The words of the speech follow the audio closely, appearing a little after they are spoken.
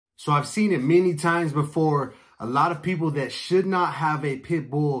So I've seen it many times before. A lot of people that should not have a pit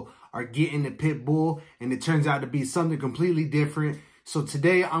bull are getting a pit bull, and it turns out to be something completely different. So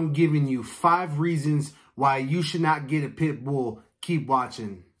today I'm giving you 5 reasons why you should not get a pit bull. Keep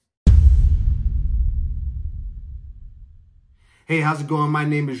watching. Hey, how's it going? My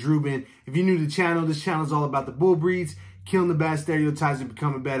name is Ruben. If you're new to the channel, this channel is all about the bull breeds, killing the bad stereotypes, and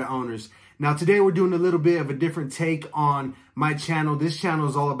becoming better owners. Now, today we're doing a little bit of a different take on my channel. This channel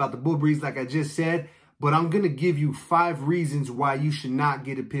is all about the bull breeds, like I just said, but I'm going to give you 5 reasons why you should not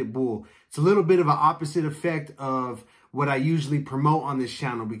get a pit bull. It's a little bit of an opposite effect of what I usually promote on this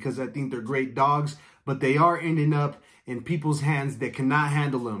channel because I think they're great dogs, but they are ending up in people's hands that cannot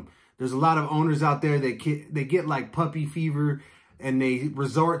handle them. There's a lot of owners out there that they get like puppy fever and they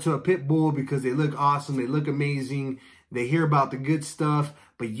resort to a pit bull because they look awesome, they look amazing, they hear about the good stuff,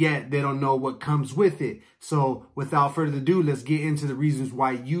 but yet they don't know what comes with it. So without further ado, let's get into the reasons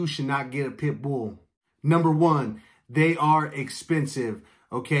why you should not get a pit bull. Number 1, they are expensive.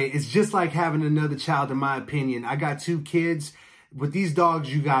 Okay, it's just like having another child, in my opinion. I got 2 kids. With these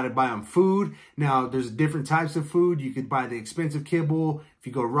dogs, you got to buy them food. Now, there's different types of food. You could buy the expensive kibble. If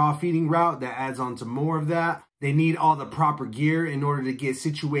you go raw feeding route, that adds on to more of that. They need all the proper gear in order to get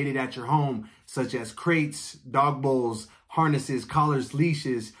situated at your home, such as crates, dog bowls, harnesses, collars,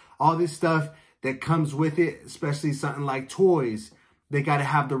 leashes, all this stuff that comes with it, especially something like toys. They got to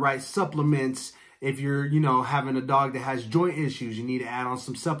have the right supplements. If you're, having a dog that has joint issues, you need to add on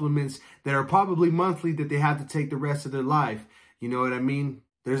some supplements that are probably monthly that they have to take the rest of their life. You know what I mean?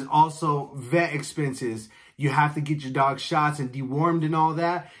 There's also vet expenses. You have to get your dog shots and dewormed and all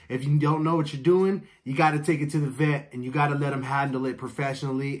that. If you don't know what you're doing, you got to take it to the vet and you got to let them handle it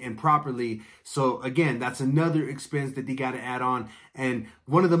professionally and properly. So again, that's another expense that they got to add on. And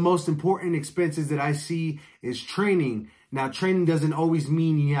one of the most important expenses that I see is training. Now, training doesn't always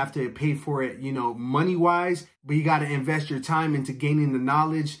mean you have to pay for it, money-wise, but you got to invest your time into gaining the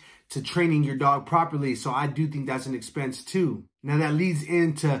knowledge to training your dog properly. So I do think that's an expense too. Now that leads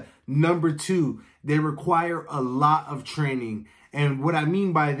into number 2. They require a lot of training. And what I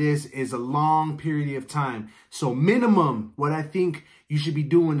mean by this is a long period of time. So minimum, what I think you should be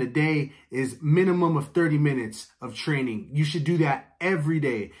doing a day is minimum of 30 minutes of training. You should do that every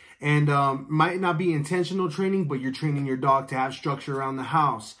day. And might not be intentional training, but you're training your dog to have structure around the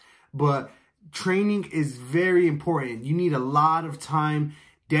house. But training is very important. You need a lot of time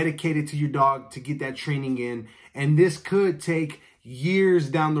dedicated to your dog to get that training in. And this could take years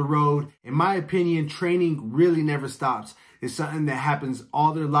down the road. In my opinion, training really never stops. It's something that happens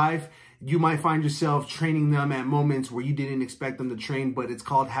all their life. You might find yourself training them at moments where you didn't expect them to train, but it's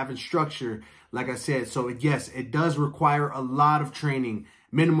called having structure, like I said. So yes, it does require a lot of training,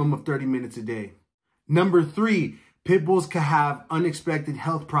 minimum of 30 minutes a day. Number 3, pit bulls can have unexpected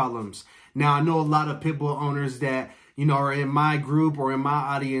health problems. Now, I know a lot of pit bull owners that, are in my group or in my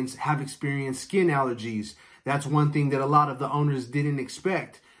audience have experienced skin allergies. That's one thing that a lot of the owners didn't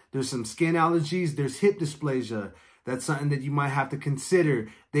expect. There's some skin allergies. There's hip dysplasia. That's something that you might have to consider.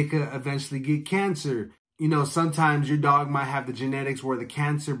 They could eventually get cancer. Sometimes your dog might have the genetics where the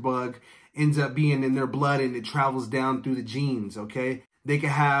cancer bug ends up being in their blood and it travels down through the genes, okay? They could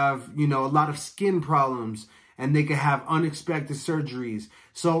have, a lot of skin problems and they could have unexpected surgeries.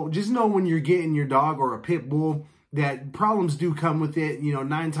 So just know when you're getting your dog or a pit bull, that problems do come with it.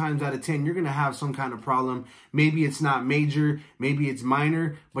 9 times out of 10, you're going to have some kind of problem. Maybe it's not major, maybe it's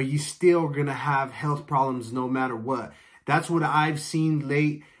minor, but you still going to have health problems no matter what. That's what I've seen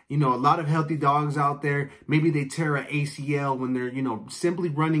late. A lot of healthy dogs out there, maybe they tear an ACL when they're, simply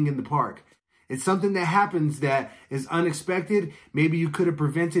running in the park. It's something that happens that is unexpected. Maybe you could have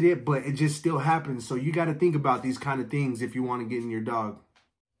prevented it, but it just still happens. So you got to think about these kind of things if you want to get in your dog.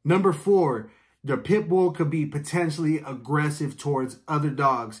 Number 4. The pit bull could be potentially aggressive towards other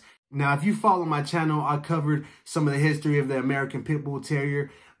dogs. Now, if you follow my channel, I covered some of the history of the American Pit Bull Terrier,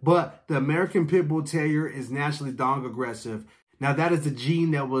 but the American Pit Bull Terrier is naturally dog aggressive. Now, that is a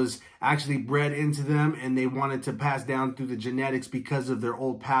gene that was actually bred into them and they wanted to pass down through the genetics because of their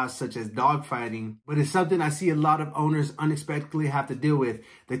old past, such as dog fighting. But it's something I see a lot of owners unexpectedly have to deal with.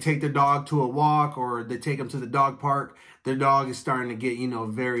 They take their dog to a walk or they take them to the dog park. Their dog is starting to get,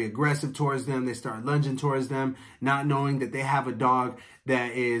 very aggressive towards them. They start lunging towards them, not knowing that they have a dog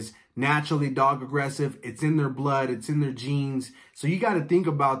that is naturally dog aggressive. It's in their blood. It's in their genes. So you got to think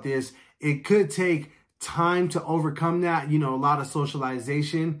about this. It could take time to overcome that, a lot of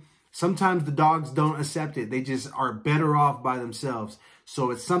socialization. Sometimes the dogs don't accept it. They just are better off by themselves.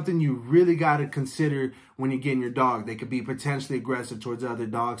 So it's something you really got to consider when you're getting your dog. They could be potentially aggressive towards other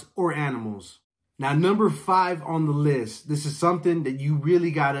dogs or animals. Now, number 5 on the list, this is something that you really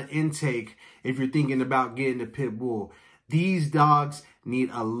got to intake if you're thinking about getting a pit bull. These dogs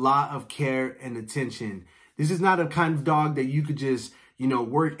need a lot of care and attention. This is not a kind of dog that you could just,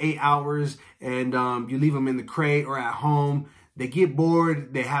 work 8 hours and you leave them in the crate or at home. They get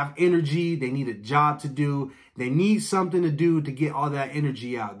bored. They have energy. They need a job to do. They need something to do to get all that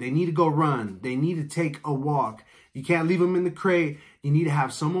energy out. They need to go run. They need to take a walk. You can't leave them in the crate. You need to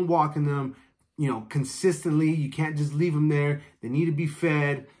have someone walking them, consistently. You can't just leave them there. They need to be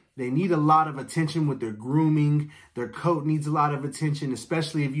fed. They need a lot of attention with their grooming. Their coat needs a lot of attention,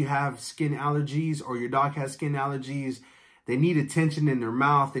 especially if you have skin allergies or your dog has skin allergies. They need attention in their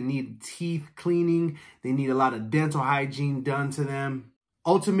mouth. They need teeth cleaning. They need a lot of dental hygiene done to them.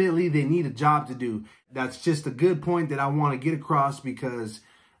 Ultimately, they need a job to do. That's just a good point that I want to get across, because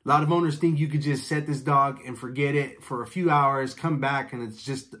a lot of owners think you could just set this dog and forget it for a few hours, come back, and it's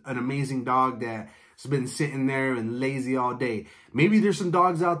just an amazing dog that's been sitting there and lazy all day. Maybe there's some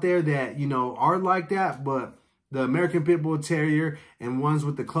dogs out there that, are like that, but the American Pit Bull Terrier and ones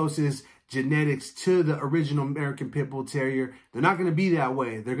with the closest genetics to the original American Pit Bull Terrier, they're not going to be that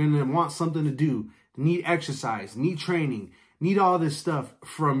way. They're going to want something to do, need exercise, need training, need all this stuff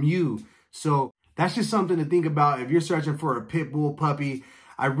from you. So that's just something to think about if you're searching for a pit bull puppy.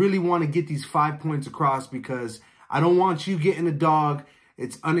 I really want to get these 5 points across, because I don't want you getting a dog.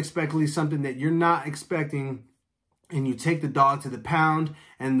 It's unexpectedly something that you're not expecting, and you take the dog to the pound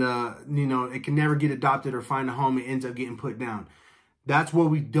and it can never get adopted or find a home. It ends up getting put down. That's what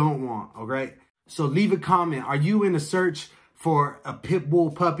we don't want, all right? So leave a comment. Are you in a search for a pit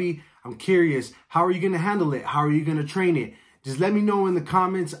bull puppy? I'm curious. How are you going to handle it? How are you going to train it? Just let me know in the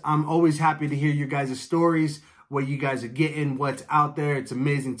comments. I'm always happy to hear your guys' stories, what you guys are getting, what's out there. It's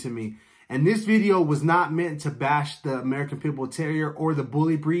amazing to me. And this video was not meant to bash the American Pit Bull Terrier or the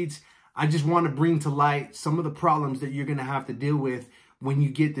bully breeds. I just want to bring to light some of the problems that you're going to have to deal with when you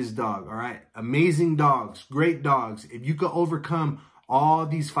get this dog, all right? Amazing dogs, great dogs. If you could overcome all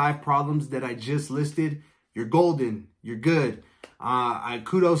these 5 problems that I just listed, you're golden, you're good.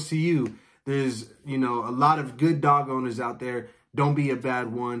 Kudos to you. There's, a lot of good dog owners out there. Don't be a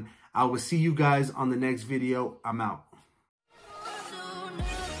bad one. I will see you guys on the next video. I'm out.